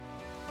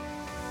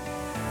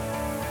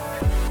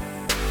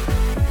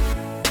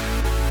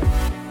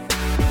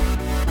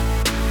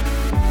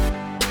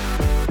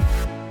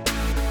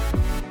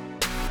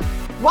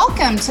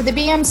Welcome to the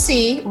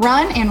BMC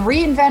Run and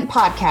Reinvent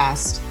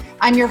podcast.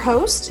 I'm your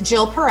host,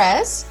 Jill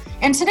Perez,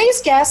 and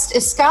today's guest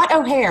is Scott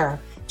O'Hare,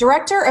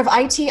 Director of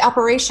IT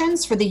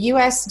Operations for the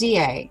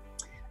USDA.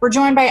 We're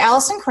joined by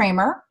Allison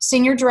Kramer,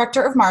 Senior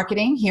Director of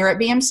Marketing here at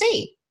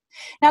BMC.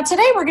 Now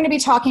today we're going to be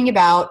talking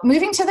about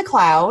moving to the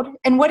cloud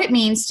and what it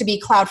means to be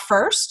cloud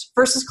first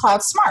versus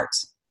cloud smart.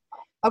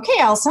 Okay,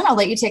 Allison, I'll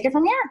let you take it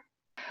from here.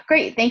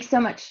 Great. Thanks so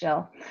much,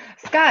 Jill.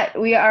 Scott,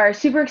 we are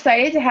super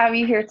excited to have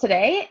you here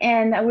today,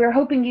 and we're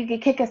hoping you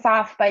could kick us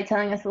off by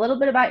telling us a little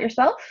bit about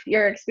yourself,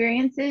 your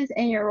experiences,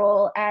 and your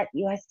role at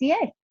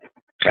USDA.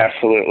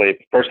 Absolutely.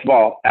 First of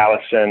all,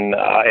 Allison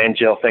and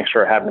Jill, thanks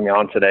for having me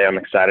on today. I'm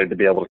excited to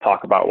be able to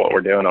talk about what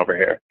we're doing over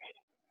here.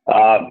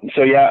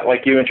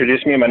 Like you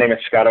introduced me, my name is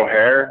Scott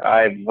O'Hare.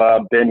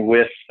 I've been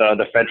with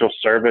the federal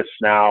service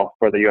now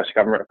for the U.S.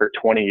 government for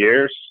 20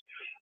 years.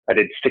 I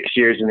did 6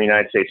 years in the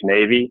United States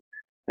Navy.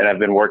 And I've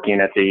been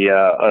working at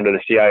under the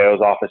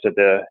CIO's office at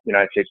the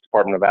United States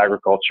Department of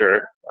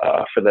Agriculture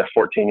for the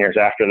 14 years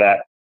after that.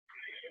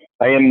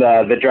 I am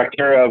the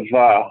director of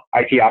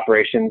IT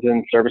operations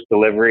and service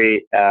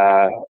delivery.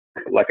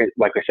 Like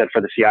I said, for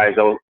the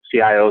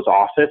CIO's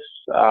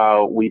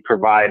office, we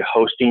provide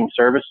hosting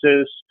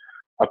services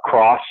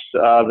across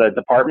the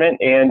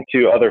department and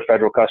to other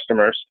federal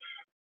customers.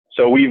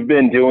 So we've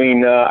been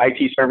doing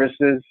IT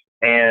services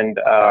and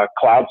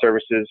cloud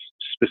services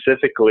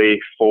specifically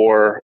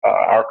for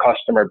our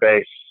customer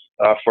base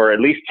for at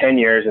least 10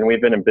 years, and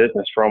we've been in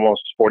business for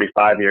almost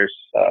 45 years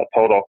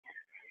total.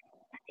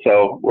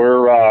 So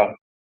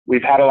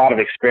we've had a lot of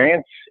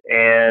experience,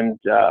 and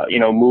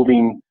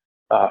moving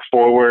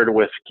forward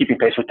with keeping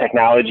pace with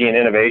technology and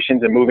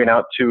innovations, and moving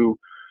out to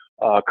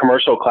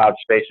commercial cloud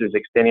spaces,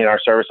 extending our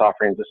service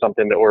offerings is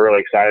something that we're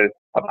really excited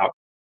about.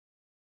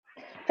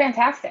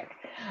 Fantastic.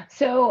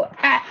 So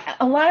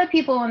a lot of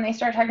people, when they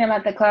start talking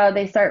about the cloud,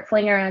 they start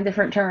flinging around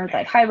different terms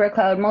like hybrid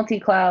cloud,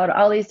 multi-cloud,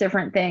 all these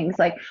different things.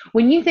 Like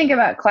when you think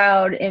about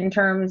cloud in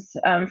terms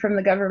from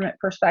the government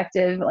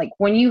perspective, like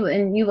when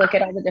you look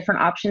at all the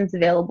different options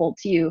available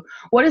to you,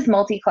 what does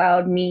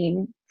multi-cloud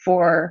mean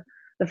for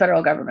the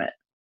federal government?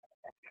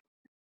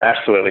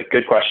 Absolutely.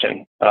 Good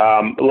question.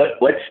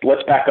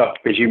 Let's back up,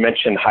 because you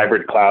mentioned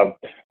hybrid cloud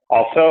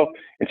also.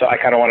 And so I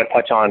kind of want to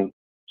touch on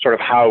sort of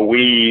how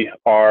we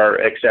are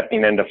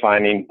accepting and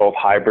defining both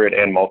hybrid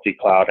and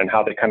multi-cloud and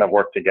how they kind of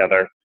work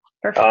together.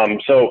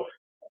 So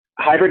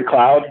hybrid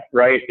cloud,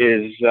 right,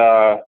 is,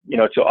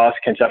 to us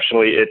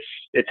conceptually,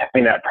 it's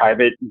having that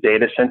private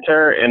data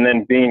center and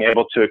then being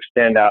able to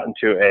extend out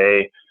into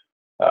a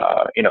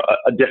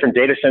different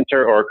data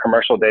center or a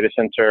commercial data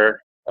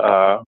center,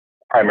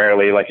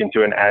 primarily like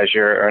into an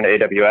Azure or an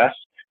AWS.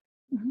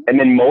 Mm-hmm. And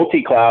then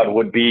multi-cloud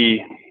would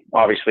be,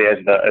 obviously, as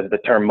the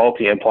term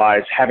multi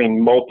implies, having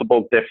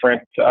multiple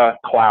different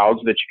clouds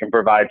that you can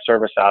provide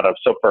service out of.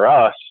 So for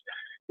us,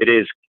 it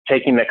is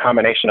taking the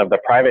combination of the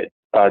private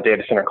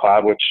data center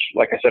cloud, which,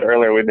 like I said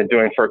earlier, we've been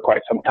doing for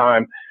quite some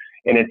time,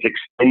 and it's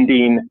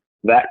extending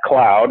that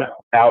cloud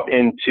out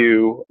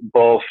into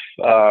both,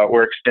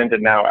 we're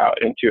extended now out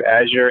into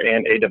Azure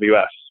and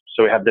AWS.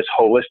 So we have this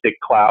holistic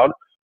cloud,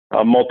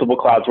 multiple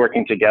clouds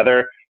working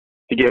together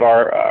to give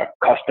our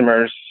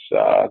customers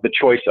the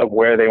choice of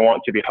where they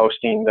want to be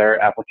hosting their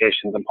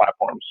applications and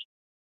platforms.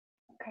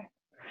 Okay.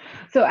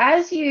 So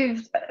as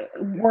you've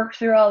worked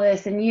through all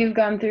this and you've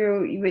gone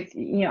through with,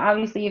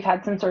 obviously you've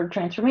had some sort of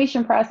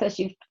transformation process,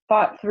 you've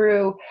thought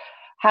through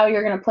how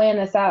you're going to plan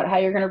this out, how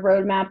you're going to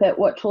roadmap it,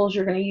 what tools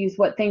you're going to use,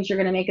 what things you're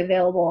going to make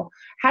available.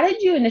 How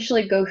did you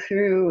initially go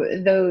through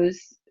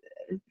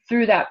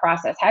that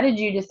process? How did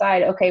you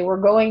decide, okay, we're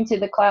going to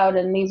the cloud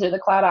and these are the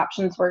cloud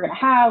options we're going to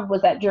have?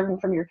 Was that driven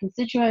from your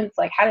constituents?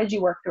 Like, how did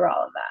you work through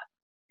all of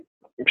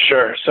that?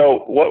 Sure. So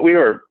what we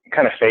were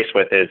kind of faced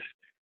with is,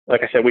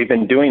 like I said, we've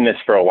been doing this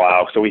for a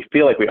while, so we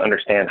feel like we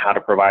understand how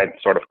to provide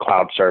sort of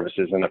cloud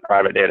services in the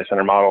private data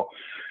center model.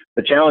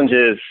 The challenge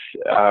is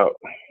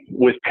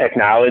with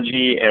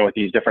technology and with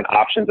these different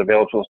options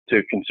available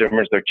to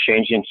consumers, they're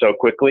changing so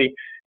quickly,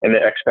 and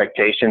the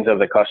expectations of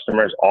the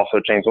customers also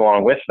change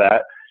along with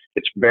that.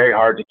 It's very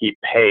hard to keep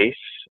pace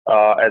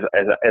as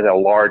a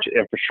large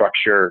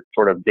infrastructure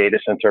sort of data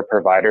center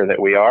provider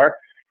that we are.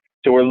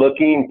 So we're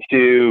looking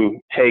to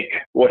take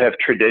what have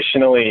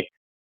traditionally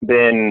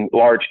been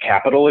large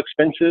capital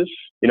expenses,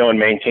 and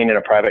maintaining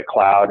a private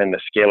cloud and the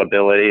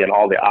scalability and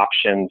all the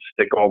options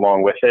that go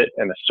along with it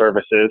and the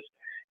services,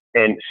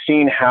 and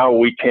seeing how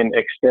we can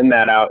extend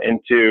that out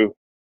into,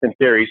 in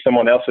theory,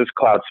 someone else's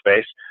cloud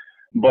space,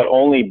 but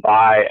only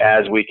buy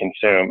as we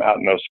consume out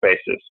in those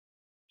spaces.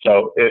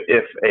 So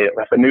if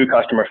a new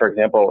customer, for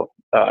example,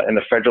 in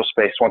the federal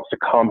space wants to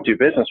come do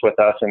business with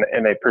us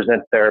and they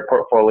present their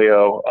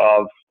portfolio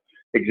of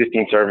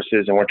existing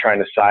services and we're trying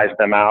to size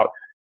them out,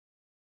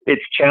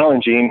 it's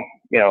challenging,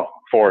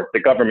 for the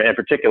government in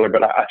particular,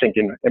 but I think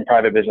in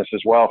private business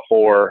as well,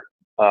 for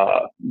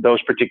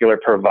those particular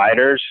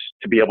providers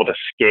to be able to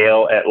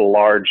scale at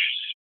large,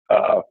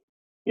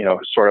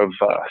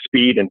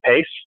 speed and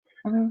pace.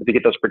 Mm-hmm. To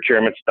get those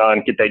procurements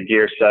done, get that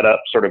gear set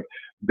up, sort of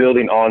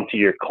building onto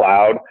your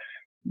cloud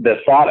the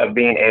thought of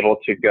being able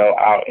to go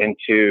out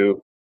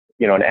into,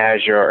 an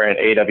Azure or an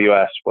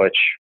AWS, which,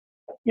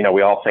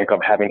 we all think of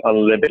having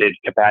unlimited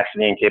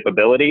capacity and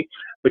capability,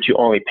 but you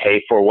only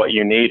pay for what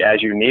you need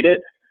as you need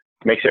it,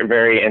 makes it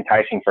very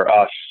enticing for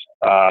us.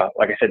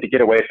 Like I said, to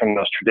get away from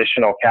those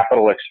traditional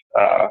capital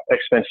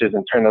expenses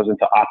and turn those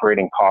into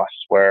operating costs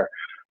where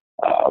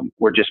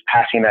we're just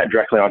passing that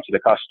directly onto the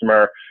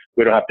customer.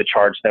 We don't have to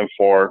charge them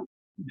for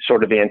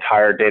sort of the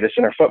entire data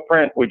center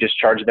footprint. We just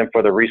charge them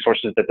for the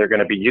resources that they're going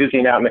to be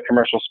using out in the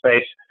commercial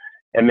space.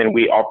 And then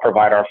we all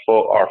provide our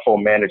full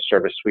managed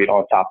service suite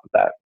on top of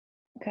that.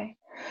 Okay.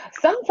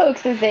 Some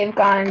folks, as they've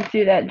gone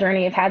through that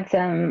journey, have had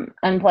some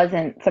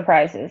unpleasant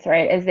surprises,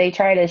 right? As they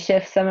try to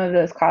shift some of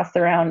those costs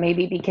around,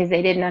 maybe because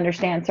they didn't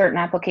understand certain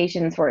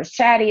applications were as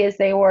chatty as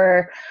they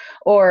were,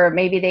 or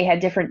maybe they had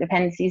different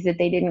dependencies that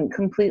they didn't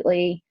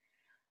completely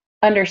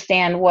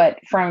understand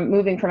from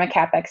moving from a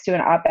CapEx to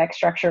an OpEx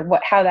structure,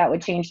 how that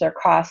would change their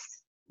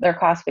cost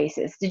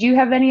basis. Did you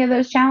have any of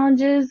those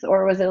challenges,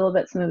 or was it a little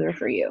bit smoother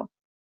for you?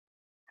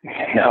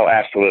 No,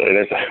 absolutely.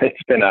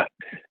 It's been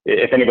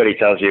if anybody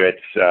tells you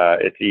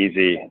it's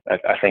easy,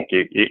 I think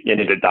you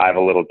need to dive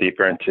a little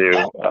deeper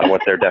into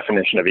what their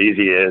definition of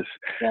easy is.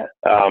 Yep.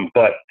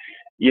 But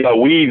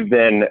we've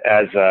been,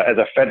 as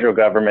a federal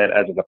government,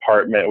 as a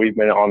department, we've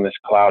been on this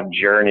cloud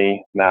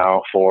journey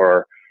now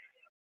for,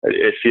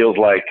 it feels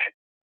like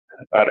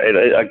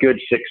a good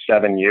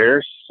 6-7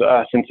 years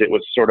since it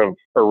was sort of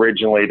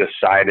originally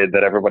decided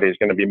that everybody's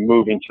going to be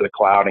moving to the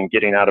cloud and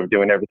getting out of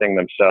doing everything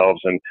themselves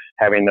and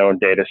having their own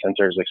data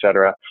centers, et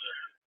cetera.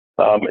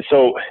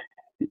 So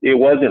it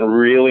wasn't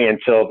really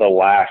until the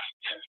last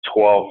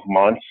 12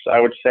 months, I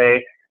would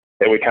say,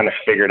 that we kind of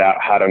figured out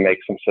how to make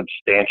some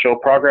substantial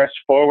progress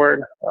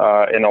forward.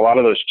 And a lot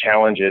of those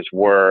challenges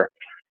were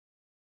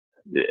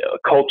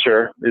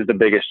culture is the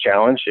biggest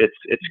challenge.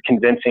 It's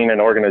convincing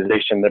an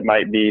organization that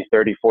might be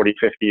 30, 40,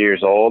 50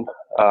 years old,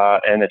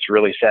 and it's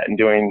really set in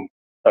doing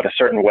it a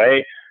certain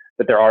way,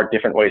 that there are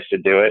different ways to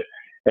do it.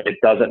 It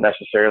doesn't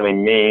necessarily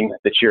mean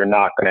that you're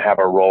not going to have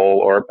a role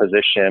or a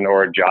position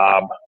or a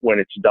job when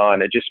it's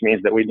done. It just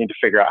means that we need to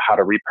figure out how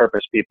to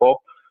repurpose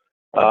people.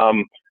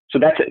 So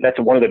that's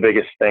one of the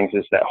biggest things,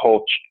 is that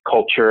whole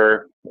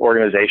culture,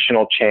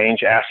 organizational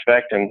change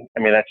aspect. And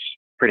I mean, that's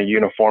pretty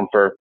uniform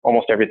for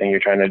almost everything you're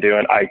trying to do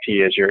in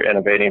IT as you're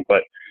innovating.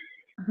 But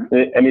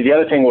I mean, the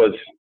other thing was,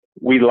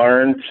 we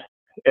learned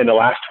in the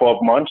last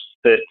 12 months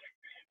that,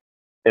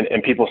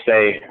 and people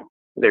say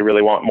they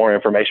really want more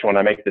information when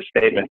I make this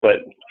statement,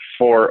 but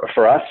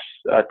for us,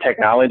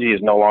 technology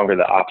is no longer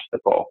the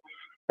obstacle,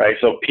 right?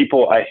 So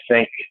people, I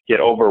think, get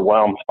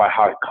overwhelmed by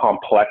how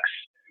complex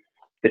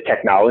the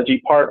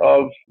technology part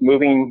of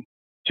moving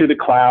to the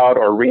cloud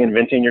or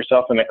reinventing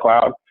yourself in the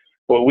cloud.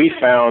 What we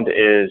found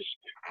is,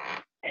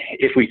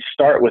 if we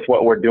start with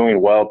what we're doing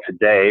well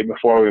today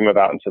before we move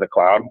out into the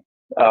cloud,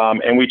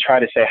 and we try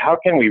to say, how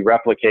can we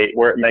replicate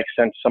where it makes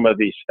sense some of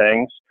these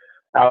things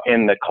out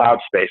in the cloud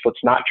space?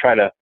 Let's not try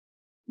to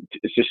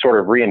just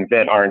sort of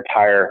reinvent our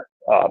entire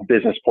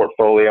business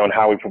portfolio and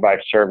how we provide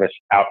service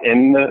out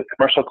in the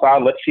commercial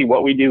cloud. Let's see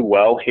what we do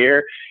well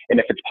here, and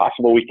if it's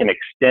possible, we can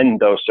extend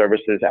those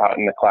services out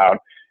in the cloud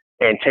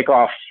and take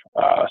off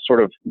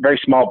sort of very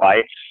small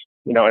bites.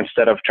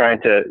 Instead of trying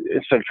to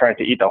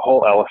eat the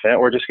whole elephant,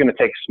 we're just going to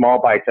take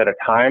small bites at a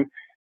time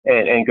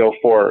and go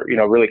for,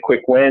 really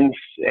quick wins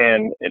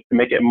and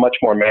make it much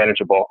more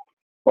manageable.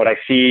 What I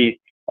see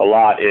a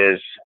lot is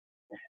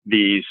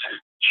these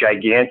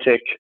gigantic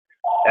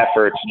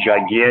efforts,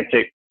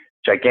 gigantic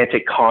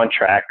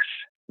contracts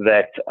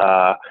that,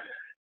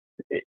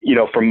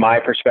 from my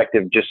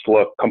perspective, just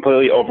look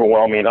completely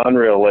overwhelming,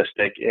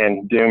 unrealistic,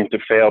 and doomed to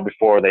fail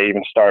before they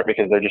even start,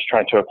 because they're just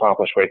trying to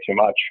accomplish way too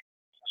much.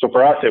 So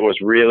for us, it was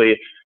really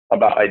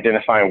about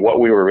identifying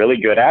what we were really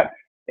good at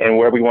and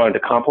where we wanted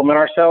to complement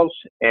ourselves,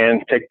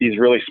 and take these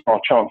really small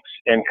chunks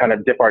and kind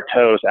of dip our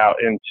toes out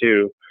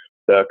into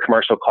the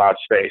commercial cloud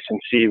space and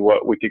see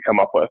what we could come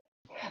up with.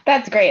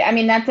 That's great. I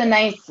mean, that's a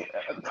nice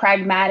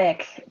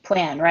pragmatic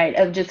plan, right?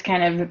 Of just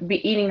kind of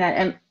eating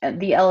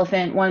the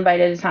elephant one bite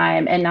at a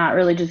time and not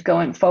really just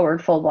going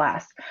forward full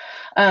blast.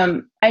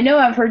 I know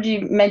I've heard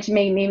you mention,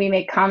 maybe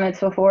make comments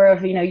before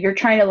of, you're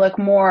trying to look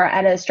more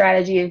at a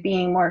strategy of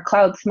being more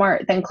cloud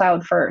smart than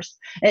cloud first.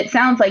 And it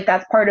sounds like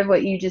that's part of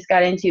what you just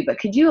got into, but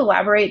could you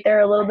elaborate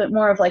there a little bit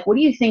more of like, what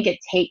do you think it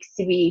takes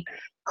to be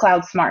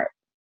cloud smart?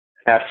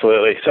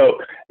 Absolutely. So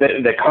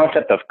the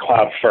concept of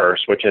cloud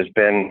first, which has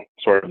been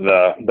sort of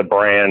the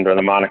brand or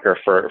the moniker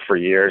for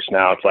years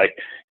now, it's like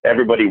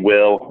everybody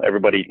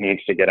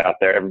needs to get out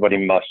there.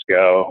 Everybody must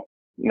go,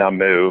 now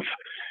move.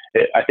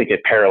 I think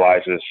it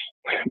paralyzes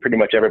pretty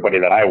much everybody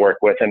that I work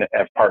with and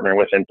have partnered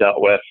with and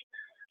dealt with.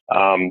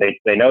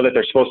 They know that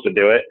they're supposed to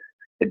do it.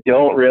 They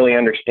don't really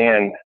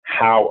understand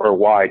how or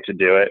why to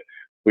do it.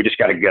 We just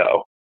got to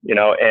go,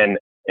 and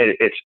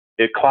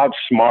cloud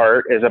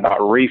smart is about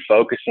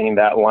refocusing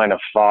that line of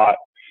thought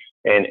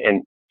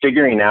and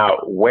figuring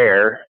out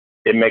where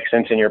it makes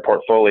sense in your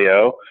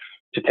portfolio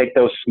to take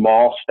those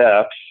small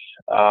steps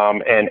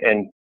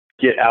and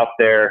get out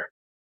there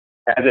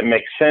as it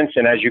makes sense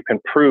and as you can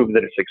prove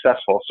that it's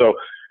successful. So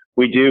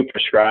we do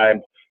prescribe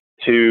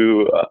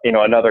to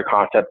another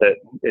concept that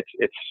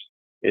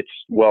it's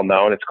well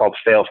known. It's called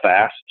fail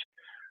fast,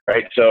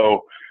 right?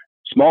 So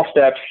small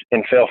steps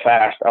and fail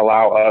fast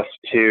allow us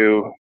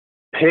to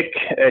pick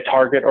a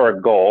target or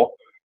a goal,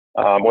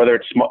 whether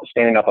it's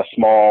standing up a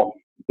small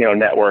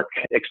network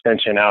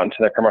extension out into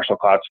the commercial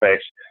cloud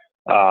space,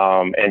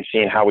 and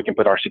seeing how we can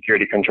put our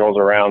security controls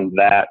around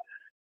that.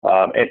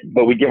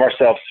 But we give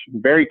ourselves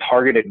very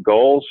targeted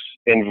goals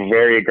in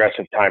very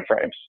aggressive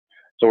timeframes.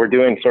 So we're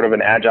doing sort of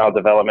an agile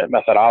development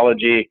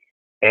methodology,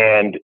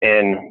 and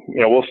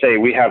we'll say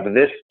we have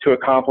this to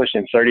accomplish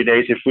in 30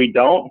 days. If we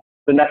don't,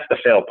 then that's the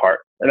fail part,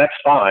 and that's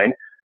fine,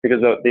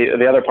 because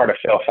the other part of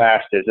fail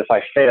fast is if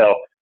I fail,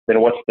 then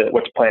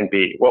what's plan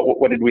B?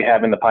 What did we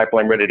have in the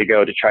pipeline ready to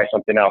go to try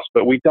something else?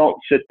 But we don't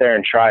sit there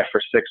and try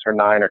for 6 or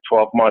 9 or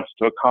 12 months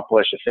to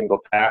accomplish a single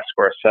task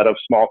or a set of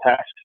small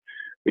tasks.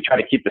 We try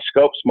to keep the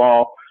scope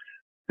small,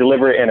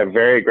 deliver it in a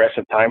very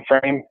aggressive time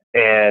frame,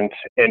 and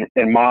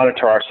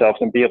monitor ourselves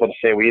and be able to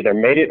say we either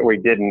made it or we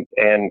didn't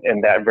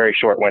in that very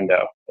short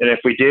window. And if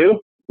we do,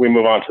 we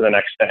move on to the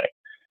next thing.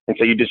 And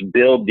so you just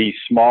build these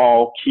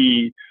small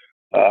key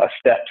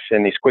steps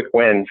and these quick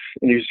wins,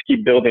 and you just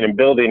keep building and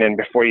building, and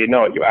before you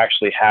know it, you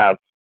actually have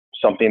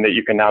something that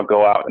you can now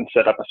go out and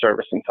set up a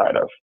service inside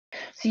of.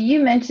 So you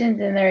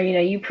mentioned in there,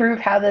 you prove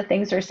how the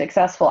things are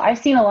successful. I've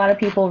seen a lot of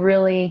people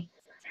really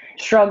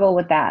struggle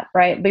with that,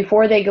 right?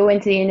 Before they go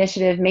into the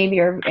initiative, maybe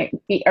are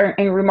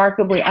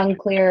remarkably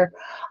unclear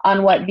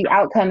on what the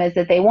outcome is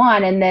that they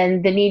want. And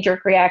then the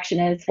knee-jerk reaction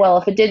is, well,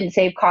 if it didn't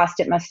save cost,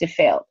 it must have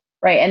failed,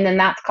 right? And then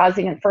that's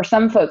causing, for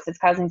some folks, it's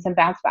causing some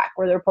bounce back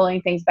where they're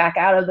pulling things back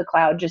out of the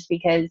cloud just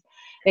because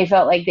they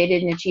felt like they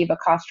didn't achieve a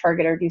cost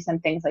target or do some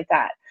things like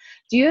that.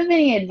 Do you have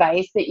any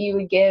advice that you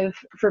would give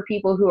for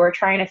people who are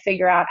trying to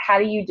figure out how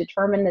do you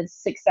determine the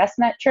success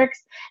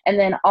metrics? And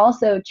then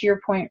also to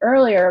your point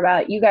earlier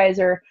about you guys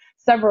are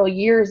several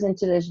years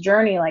into this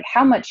journey, like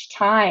how much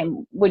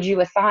time would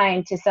you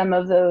assign to some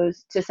of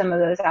those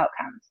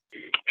outcomes?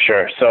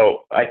 Sure.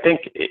 So I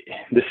think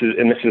this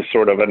is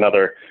sort of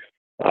another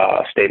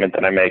statement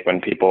that I make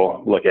when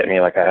people look at me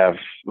like I have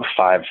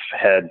 5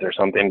 heads or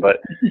something, but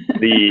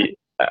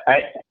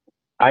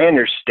I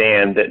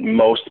understand that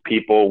most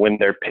people, when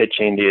they're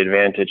pitching the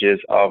advantages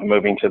of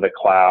moving to the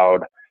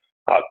cloud,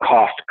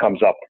 cost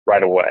comes up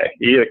right away.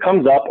 Either it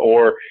comes up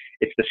or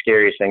it's the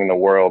scariest thing in the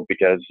world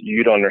because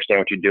you don't understand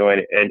what you're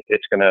doing and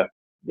it's going to,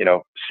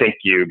 sink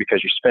you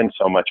because you spend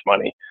so much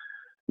money.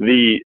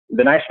 The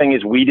nice thing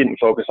is we didn't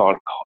focus on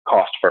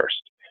cost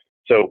first.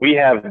 So we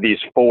have these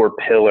 4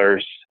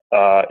 pillars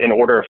in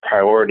order of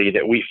priority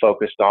that we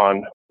focused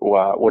on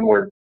when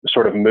we're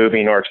sort of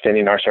moving or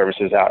extending our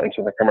services out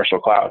into the commercial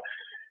cloud.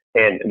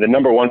 And the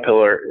number 1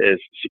 pillar is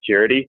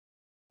security.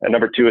 And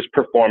number 2 is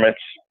performance.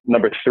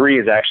 Number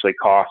 3 is actually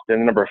cost.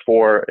 And number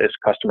 4 is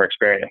customer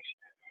experience.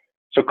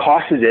 So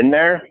cost is in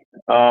there,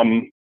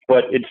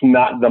 but it's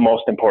not the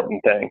most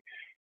important thing.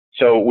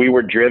 So we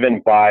were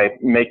driven by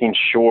making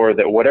sure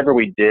that whatever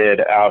we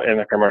did out in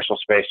the commercial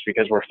space,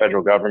 because we're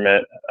federal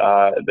government,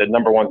 the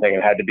number 1 thing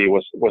it had to be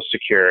was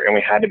secure. And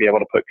we had to be able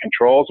to put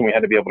controls and we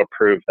had to be able to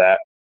prove that.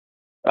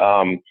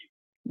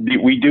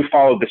 We do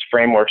follow this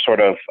framework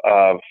sort of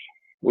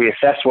we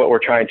assess what we're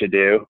trying to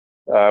do.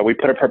 We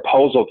put a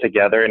proposal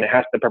together, and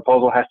the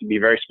proposal has to be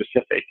very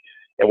specific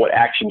at what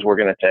actions we're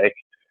going to take.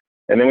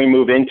 And then we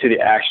move into the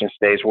action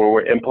stage where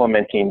we're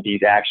implementing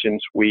these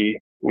actions we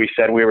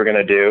said we were going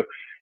to do.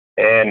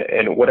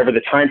 And whatever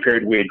the time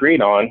period we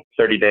agreed on,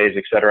 30 days,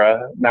 et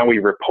cetera, now we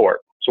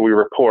report. So we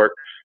report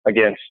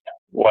against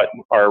what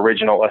our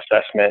original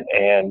assessment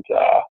and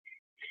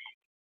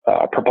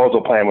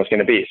proposal plan was going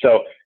to be.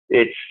 So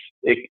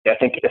I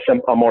think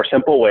a more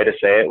simple way to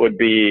say it would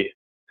be,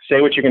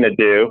 say what you're going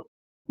to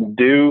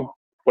do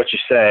what you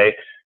say,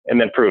 and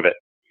then prove it.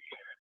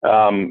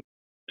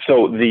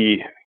 So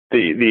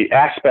the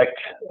aspect,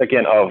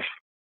 again, of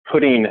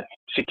putting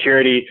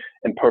security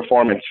and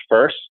performance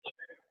first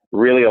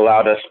really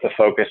allowed us to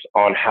focus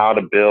on how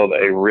to build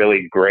a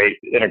really great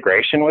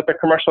integration with the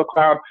commercial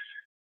cloud.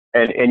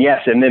 And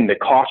yes, and then the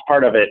cost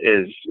part of it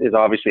is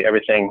obviously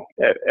everything.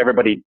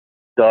 Everybody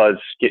does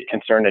get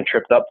concerned and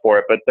tripped up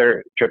with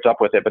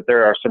it, but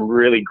there are some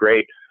really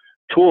great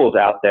tools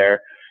out there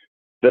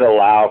that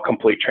allow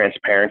complete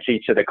transparency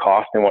to the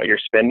cost and what you're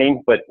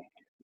spending. But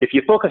if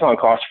you focus on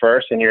cost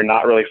first and you're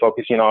not really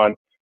focusing on,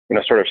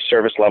 sort of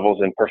service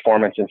levels and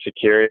performance and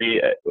security,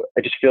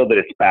 I just feel that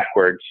it's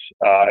backwards.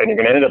 And you're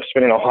going to end up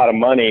spending a lot of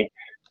money,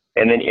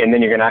 and then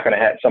you're not going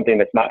to have something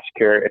that's not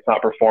secure, it's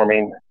not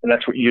performing, and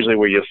that's usually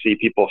where you'll see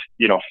people,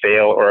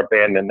 fail or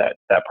abandon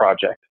that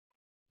project.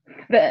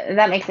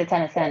 That makes a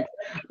ton of sense.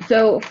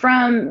 So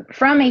from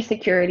a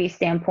security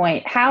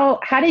standpoint, how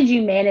did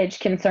you manage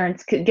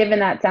concerns, given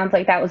that sounds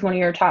like that was one of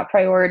your top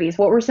priorities?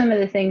 What were some of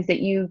the things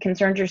that you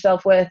concerned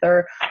yourself with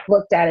or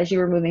looked at as you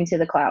were moving to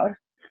the cloud?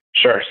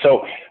 Sure.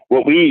 So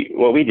what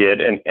we did,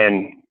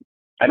 and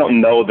I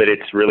don't know that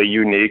it's really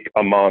unique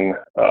among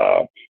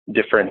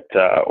different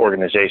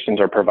organizations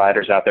or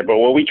providers out there. But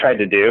what we tried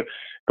to do,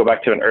 go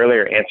back to an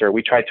earlier answer,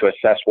 we tried to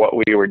assess what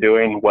we were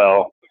doing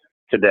well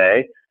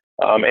today.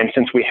 And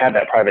since we had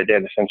that private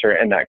data center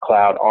and that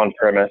cloud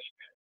on-premise,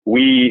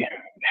 we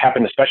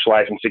happen to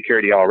specialize in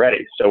security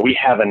already. So we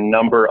have a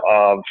number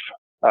of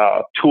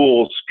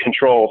tools,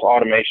 controls,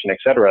 automation, et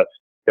cetera,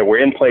 that were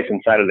in place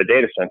inside of the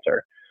data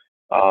center.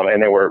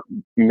 And they were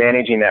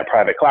managing that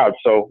private cloud.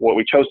 So what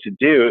we chose to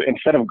do,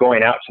 instead of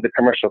going out to the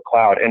commercial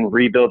cloud and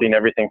rebuilding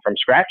everything from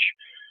scratch,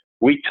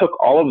 we took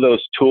all of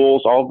those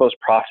tools, all of those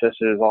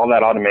processes, all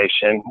that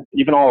automation,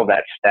 even all of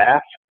that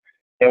staff,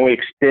 and we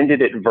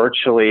extended it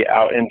virtually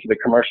out into the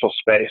commercial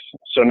space.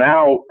 So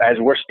now, as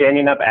we're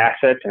standing up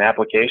assets and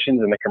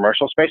applications in the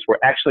commercial space, we're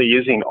actually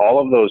using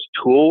all of those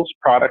tools,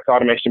 product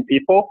automation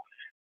people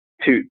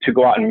to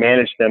go out and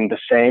manage them the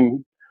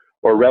same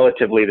or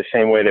relatively the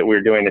same way that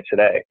we're doing it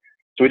today.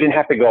 So we didn't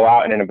have to go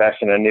out and invest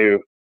in a new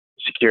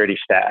security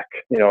stack,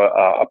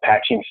 a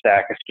patching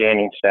stack, a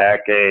scanning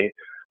stack, a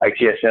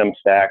ITSM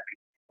stack,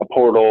 a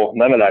portal,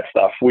 none of that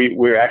stuff. We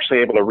were actually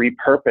able to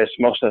repurpose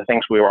most of the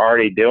things we were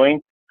already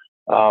doing.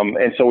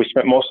 And so we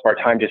spent most of our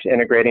time just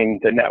integrating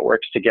the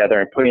networks together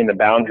and putting the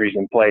boundaries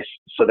in place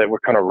so that we're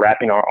kind of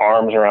wrapping our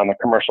arms around the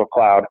commercial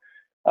cloud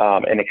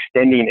and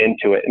extending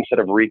into it instead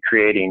of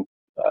recreating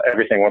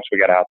everything once we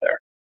got out there.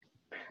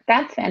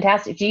 That's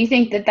fantastic. Do you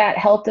think that that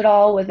helped at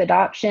all with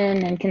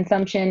adoption and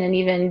consumption and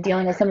even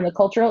dealing with some of the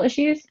cultural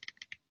issues?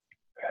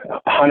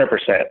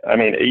 100%. I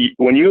mean,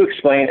 when you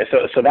explain,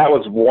 so that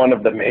was one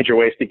of the major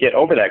ways to get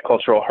over that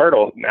cultural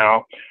hurdle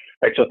now,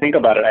 right? So think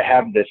about it. I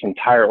have this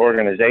entire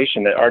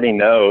organization that already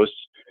knows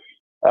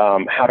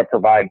how to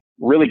provide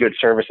really good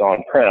service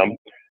on-prem.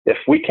 If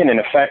we can, in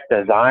effect,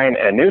 design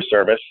a new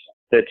service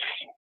that's,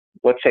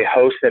 let's say,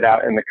 hosted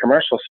out in the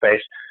commercial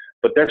space,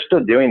 but they're still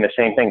doing the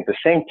same thing. The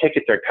same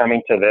tickets are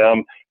coming to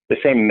them, the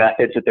same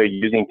methods that they're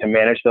using to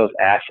manage those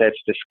assets,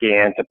 to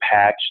scan, to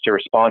patch, to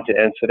respond to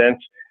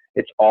incidents.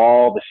 It's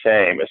all the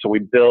same. So we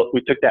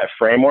took that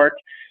framework,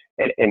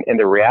 and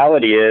the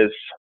reality is,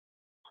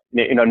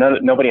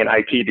 nobody in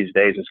IT these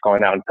days is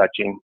going out and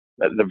touching.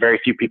 The very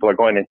few people are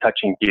going and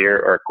touching gear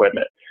or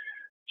equipment.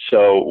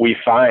 So we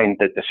find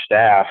that the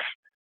staff,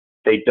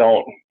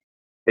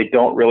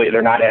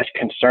 they're not as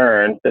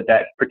concerned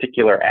that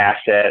particular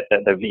asset,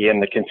 that the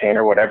VM, the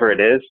container, whatever it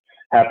is,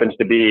 happens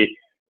to be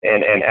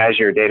an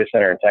Azure data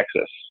center in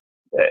Texas.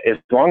 As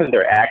long as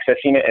they're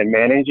accessing it and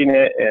managing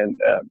it and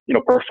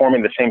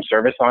performing the same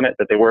service on it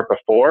that they were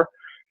before,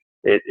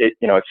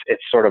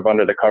 it's sort of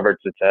under the covers.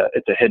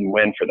 It's a hidden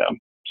win for them.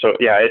 So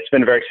yeah, it's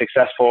been very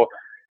successful.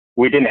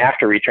 We didn't have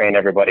to retrain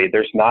everybody.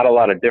 There's not a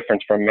lot of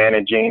difference from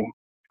managing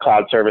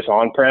cloud service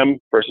on-prem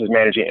versus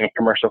managing in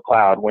commercial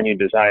cloud when you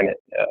design it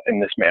in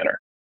this manner.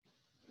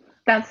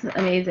 That's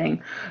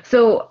amazing.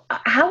 So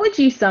how would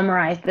you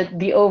summarize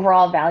the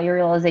overall value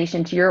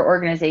realization to your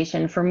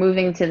organization for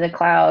moving to the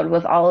cloud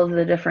with all of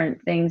the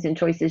different things and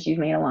choices you've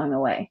made along the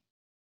way?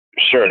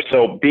 Sure.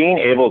 So being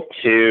able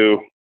to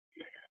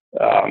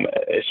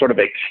sort of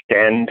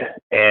extend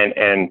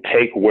and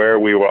take where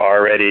we were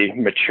already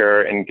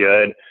mature and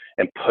good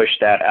and push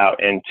that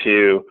out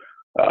into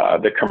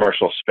the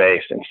commercial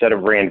space instead of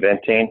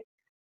reinventing.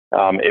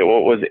 It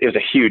was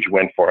a huge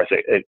win for us.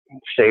 It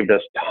saved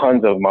us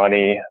tons of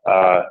money.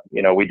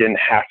 We didn't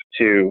have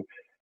to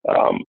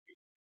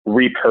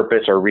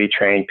repurpose or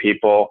retrain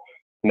people.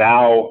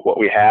 Now what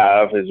we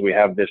have is we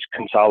have this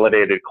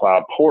consolidated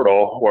cloud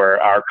portal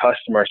where our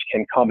customers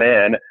can come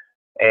in,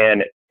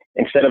 and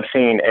instead of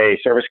seeing a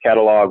service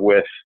catalog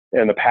with,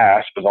 in the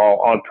past, was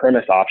all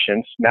on-premise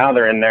options, now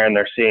they're in there and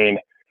they're seeing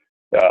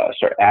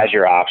sort of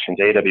Azure options,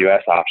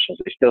 AWS options.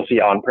 They still see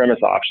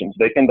on-premise options.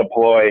 They can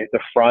deploy the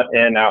front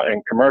end out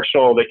in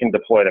commercial. They can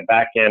deploy the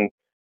back end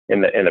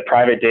in the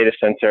private data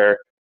center.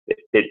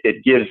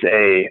 It gives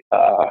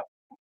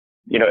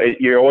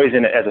you're always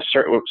in it as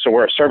so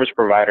we're a service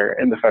provider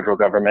in the federal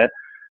government,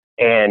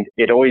 and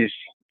it always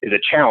is a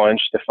challenge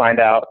to find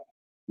out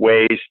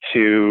ways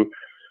to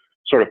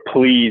sort of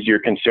please your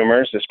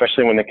consumers,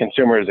 especially when the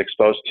consumer is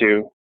exposed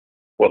to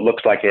what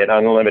looks like an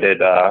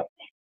unlimited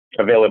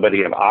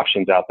availability of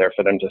options out there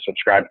for them to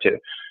subscribe to.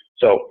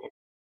 So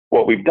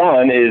what we've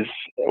done is,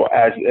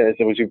 as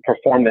we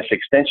perform this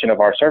extension of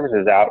our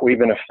services out,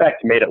 we've in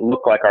effect made it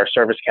look like our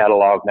service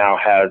catalog now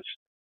has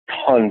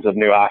tons of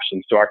new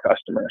options to our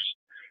customers.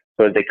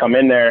 So as they come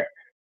in there,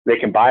 they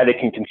can buy, they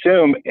can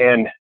consume,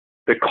 and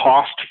the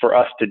cost for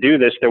us to do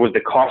this, there was the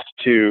cost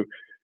to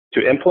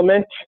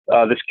implement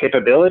this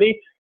capability,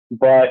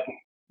 but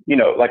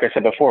like I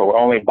said before, we're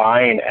only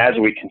buying as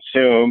we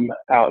consume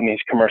out in these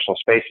commercial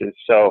spaces.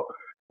 So,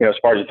 as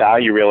far as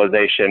value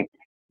realization,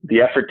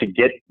 the effort to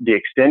get the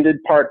extended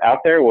part out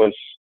there was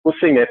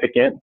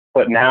significant,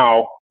 but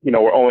now,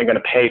 we're only going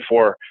to pay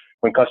for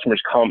when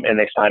customers come and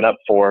they sign up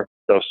for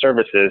those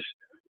services,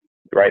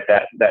 right?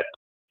 That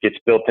gets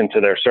built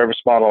into their service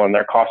model and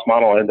their cost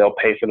model, and they'll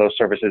pay for those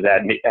services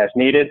as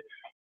needed.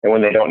 And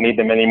when they don't need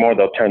them anymore,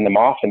 they'll turn them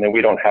off, and then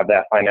we don't have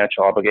that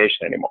financial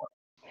obligation anymore.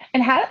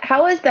 And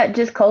how is that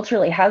just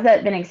culturally? How's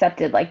that been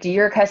accepted? Like, do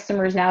your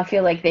customers now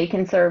feel like they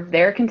can serve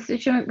their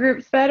constituent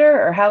groups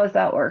better, or how has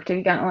that worked? Have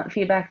you gotten a lot of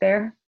feedback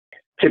there?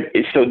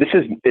 So this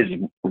is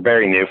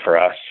very new for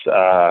us.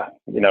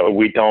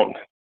 We don't,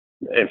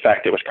 in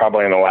fact, it was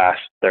probably in the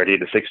last 30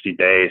 to 60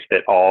 days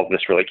that all of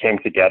this really came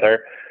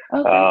together.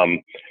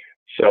 Okay.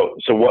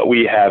 So what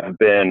we have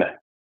been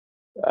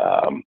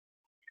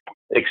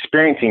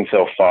experiencing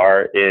so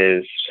far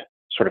is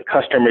sort of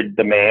customer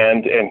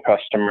demand and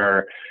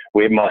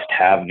we must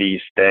have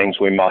these things.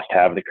 We must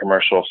have the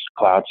commercial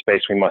cloud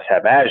space. We must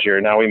have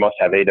Azure. Now we must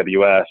have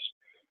AWS.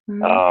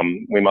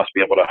 We must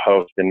be able to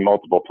host in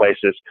multiple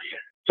places.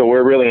 So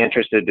we're really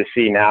interested to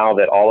see now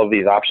that all of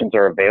these options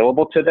are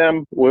available to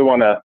them. We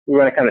want to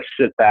kind of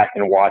sit back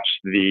and watch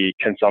the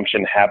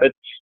consumption habits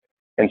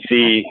and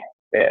see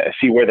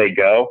where they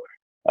go.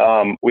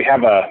 We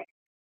have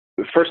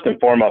first and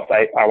foremost,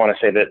 I want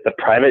to say that the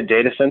private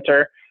data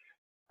center,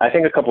 I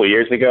think a couple of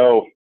years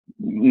ago,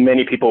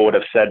 many people would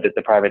have said that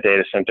the private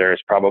data center is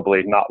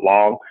probably not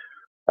long.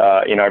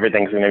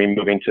 Everything's going to be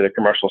moving to the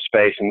commercial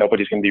space and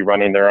nobody's going to be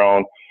running their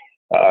own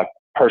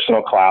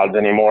personal clouds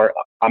anymore.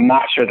 I'm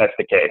not sure that's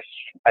the case.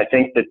 I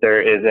think that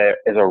there is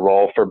a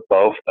role for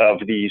both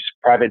of these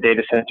private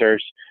data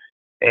centers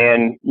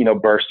and,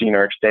 bursting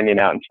or extending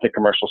out into the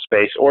commercial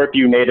space. Or if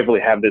you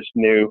natively have this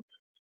new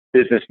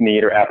business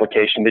need or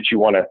application that you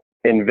want to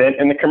invent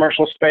in the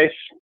commercial space,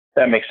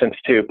 that makes sense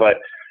too. But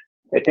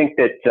I think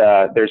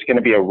that there's going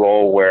to be a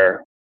role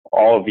where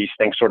all of these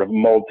things sort of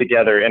mold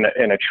together in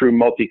a true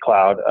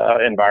multi-cloud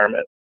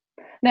environment.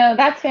 No,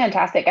 that's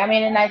fantastic. I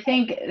mean, and I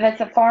think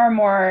that's a far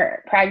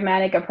more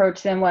pragmatic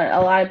approach than what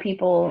a lot of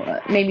people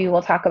maybe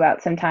will talk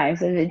about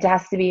sometimes. It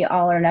has to be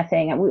all or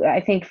nothing. I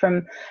think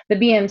from the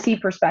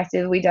BMC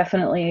perspective, we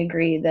definitely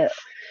agree that,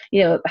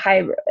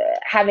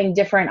 having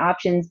different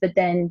options, but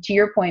then to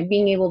your point,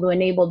 being able to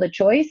enable the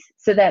choice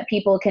so that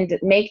people can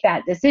make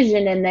that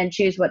decision and then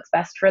choose what's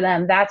best for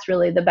them. That's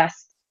really the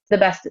best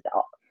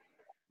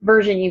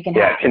version you can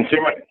have.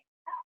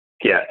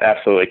 Yeah,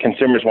 absolutely.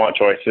 Consumers want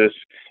choices.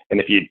 And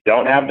if you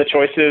don't have the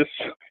choices,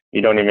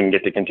 you don't even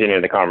get to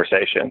continue the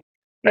conversation.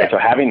 Right? So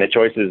having the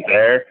choices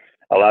there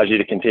allows you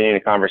to continue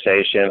the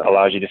conversation,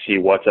 allows you to see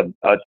what's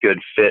a good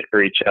fit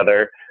for each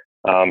other.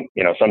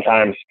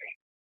 Sometimes,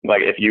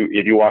 like if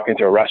you walk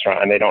into a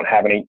restaurant and they don't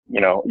have any,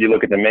 you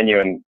look at the menu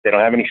and they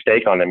don't have any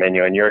steak on the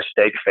menu and you're a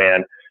steak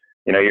fan,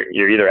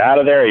 you're either out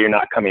of there or you're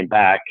not coming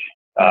back.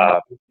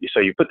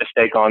 So you put the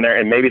steak on there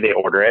and maybe they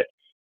order it.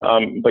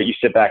 But you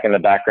sit back in the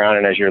background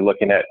and as you're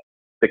looking at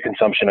the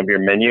consumption of your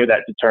menu, that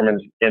determines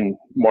in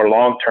more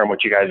long-term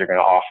what you guys are going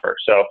to offer.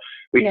 So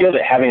we feel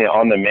that having it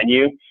on the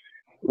menu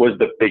was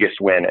the biggest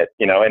win.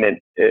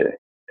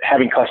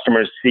 Having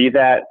customers see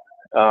that,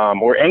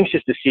 we're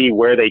anxious to see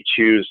where they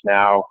choose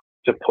now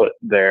to put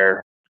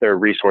their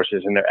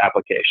resources and their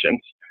applications.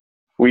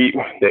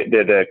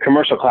 The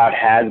commercial cloud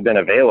has been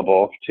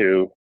available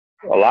to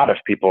a lot of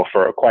people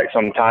for quite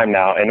some time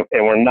now, and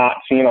we're not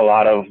seeing a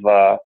lot of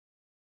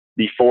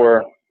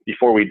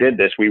before we did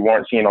this, we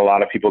weren't seeing a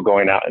lot of people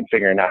going out and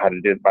figuring out how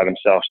to do it by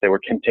themselves. They were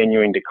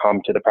continuing to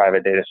come to the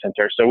private data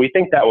center. So we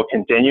think that will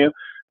continue,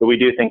 but we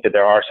do think that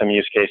there are some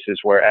use cases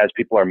where as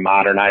people are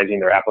modernizing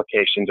their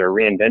applications or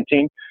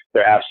reinventing,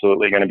 they're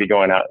absolutely going to be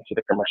going out into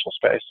the commercial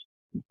space.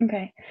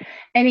 Okay.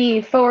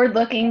 Any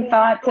forward-looking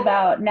thoughts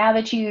about now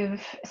that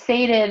you've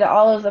stated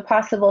all of the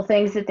possible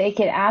things that they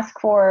could ask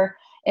for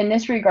in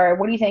this regard?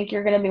 What do you think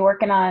you're going to be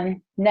working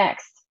on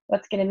next?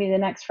 What's going to be the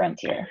next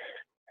frontier?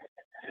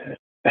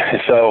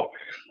 So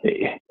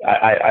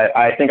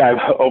I think I've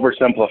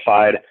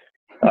oversimplified.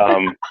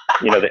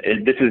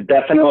 This is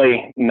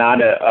definitely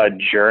not a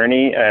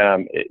journey.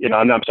 I'm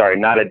sorry,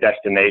 not a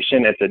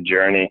destination. It's a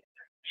journey.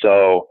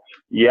 So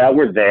yeah,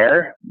 we're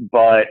there,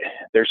 but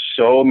there's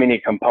so many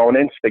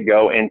components that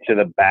go into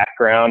the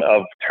background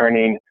of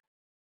turning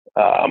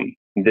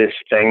this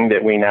thing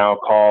that we now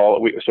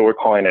so we're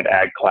calling it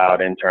Ag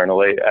Cloud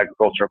internally,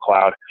 Agricultural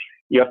Cloud.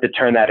 You have to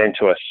turn that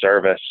into a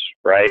service,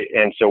 right?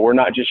 And so we're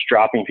not just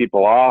dropping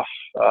people off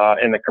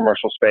in the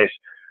commercial space.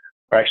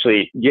 We're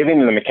actually giving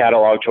them the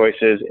catalog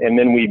choices, and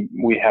then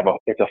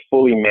it's a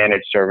fully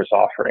managed service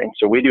offering.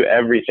 So we do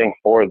everything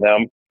for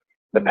them,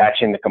 the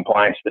patching, the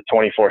compliance, the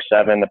 24/7,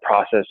 the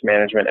process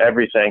management,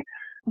 everything.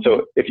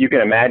 So if you can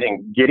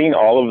imagine getting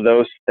all of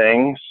those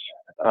things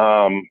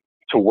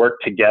to work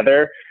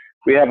together,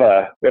 we have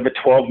a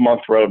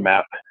 12-month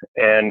roadmap,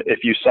 and if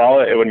you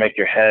saw it, it would make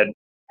your head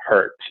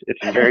hurt.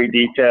 It's very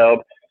detailed.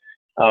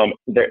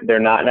 They're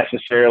not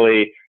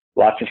necessarily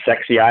lots of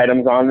sexy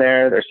items on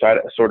there. There's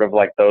sort of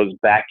like those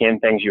back end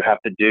things you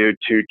have to do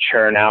to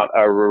churn out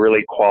a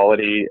really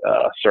quality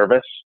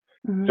service.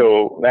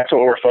 So that's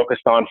what we're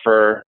focused on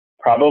for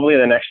probably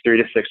the next 3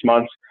 to 6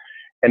 months.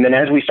 And then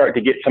as we start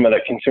to get some of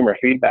the consumer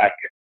feedback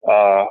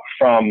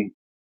from,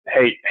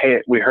 hey,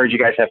 we heard you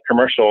guys have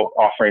commercial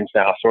offerings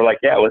now. So we're like,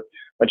 yeah, why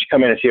don't you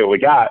come in and see what we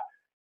got?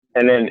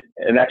 And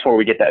that's where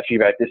we get that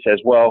feedback that says,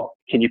 well,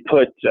 can you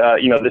put,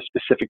 this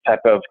specific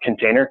type of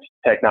container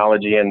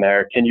technology in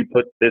there? Can you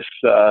put this,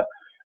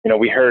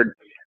 we heard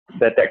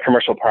that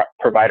commercial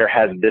provider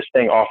has this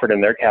thing offered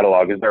in their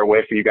catalog. Is there a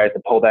way for you guys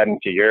to pull that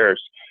into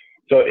yours?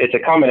 So it's a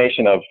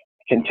combination of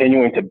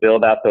continuing to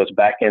build out those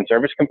back-end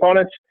service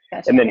components.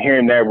 Gotcha. And then here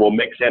and there, we'll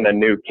mix in a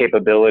new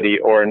capability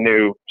or a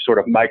new sort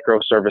of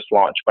microservice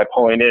launch by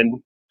pulling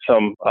in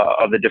some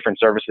of the different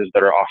services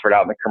that are offered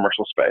out in the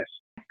commercial space.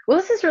 Well,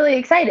 this is really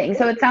exciting.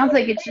 So it sounds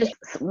like it's just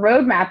a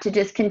roadmap to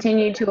just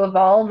continue to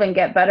evolve and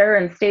get better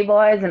and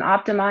stabilize and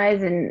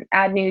optimize and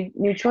add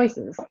new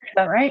choices. Is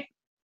that right?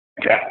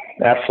 Yeah,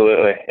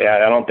 absolutely.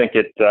 Yeah, I don't think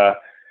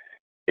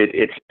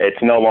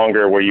it's no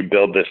longer where you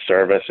build this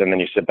service and then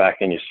you sit back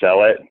and you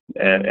sell it,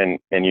 and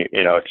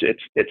you know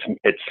it's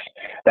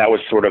that was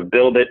sort of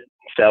build it,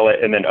 sell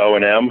it, and then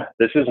O&M.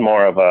 This is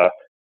more of a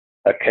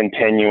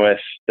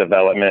continuous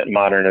development,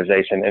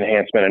 modernization,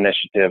 enhancement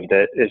initiative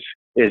that is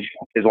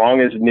as long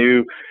as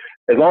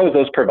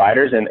those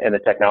providers and the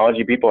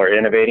technology people are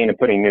innovating and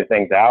putting new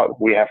things out,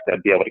 we have to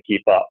be able to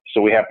keep up.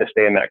 So we have to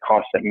stay in that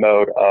constant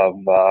mode of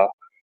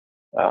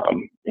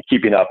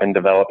keeping up and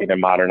developing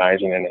and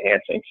modernizing and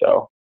enhancing.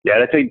 So yeah,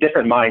 that's a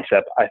different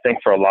mindset, I think,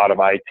 for a lot of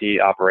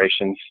IT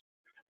operations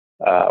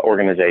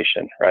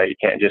organization, right? You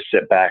can't just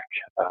sit back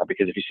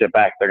because if you sit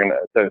back,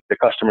 the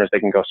customers, they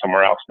can go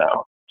somewhere else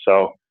now.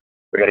 So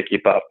we got to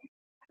keep up.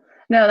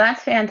 No,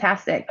 that's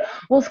fantastic.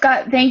 Well,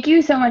 Scott, thank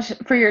you so much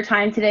for your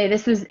time today.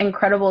 This was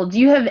incredible. Do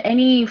you have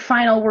any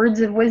final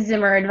words of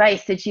wisdom or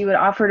advice that you would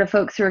offer to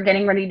folks who are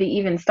getting ready to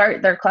even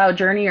start their cloud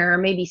journey or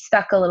maybe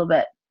stuck a little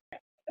bit?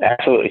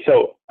 Absolutely.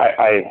 So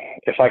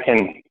if I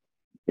can,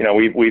 you know,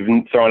 we've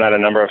thrown out a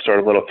number of sort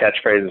of little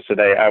catchphrases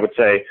today. I would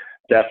say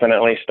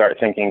definitely start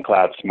thinking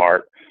cloud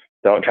smart.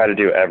 Don't try to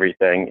do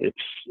everything.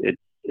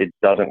 It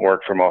doesn't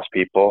work for most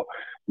people.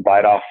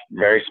 Bite off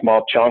very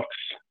small chunks.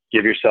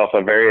 Give yourself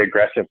a very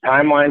aggressive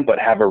timeline, but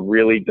have a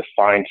really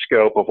defined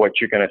scope of what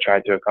you're going to try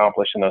to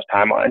accomplish in those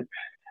timelines.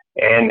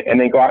 And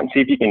then go out and see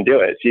if you can do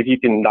it. See if you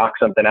can knock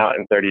something out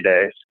in 30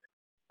 days.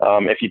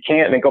 If you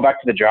can't, then go back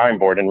to the drawing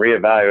board and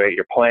reevaluate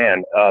your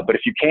plan. But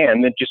if you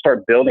can, then just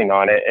start building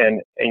on it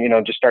and you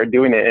know, just start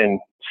doing it in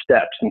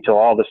steps until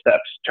all the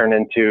steps turn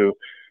into,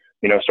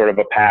 you know, sort of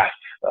a path.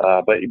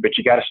 But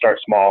you got to start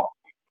small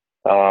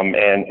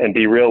and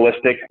be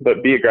realistic,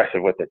 but be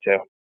aggressive with it too.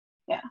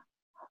 Yeah.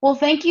 Well,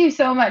 thank you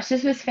so much.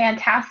 This was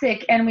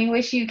fantastic, and we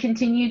wish you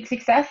continued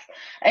success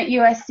at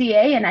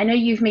USDA. And I know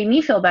you've made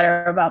me feel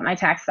better about my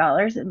tax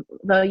dollars.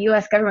 The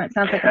U.S. government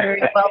sounds like a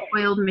very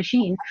well-oiled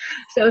machine.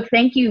 So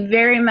thank you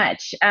very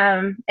much.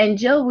 And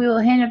Jill, we will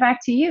hand it back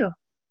to you.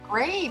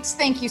 Great.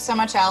 Thank you so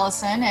much,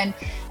 Allison. And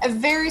a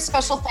very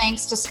special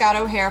thanks to Scott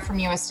O'Hare from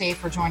USDA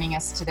for joining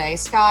us today.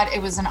 Scott, it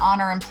was an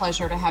honor and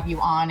pleasure to have you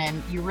on,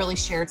 and you really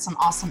shared some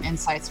awesome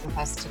insights with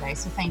us today.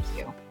 So thank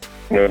you.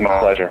 It was my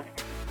pleasure.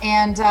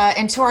 And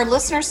to our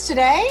listeners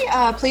today,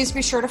 please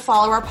be sure to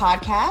follow our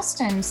podcast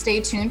and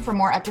stay tuned for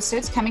more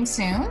episodes coming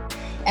soon.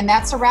 And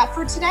that's a wrap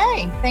for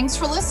today. Thanks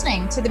for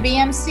listening to the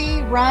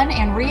BMC Run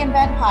and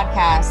Reinvent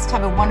podcast.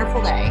 Have a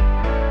wonderful day.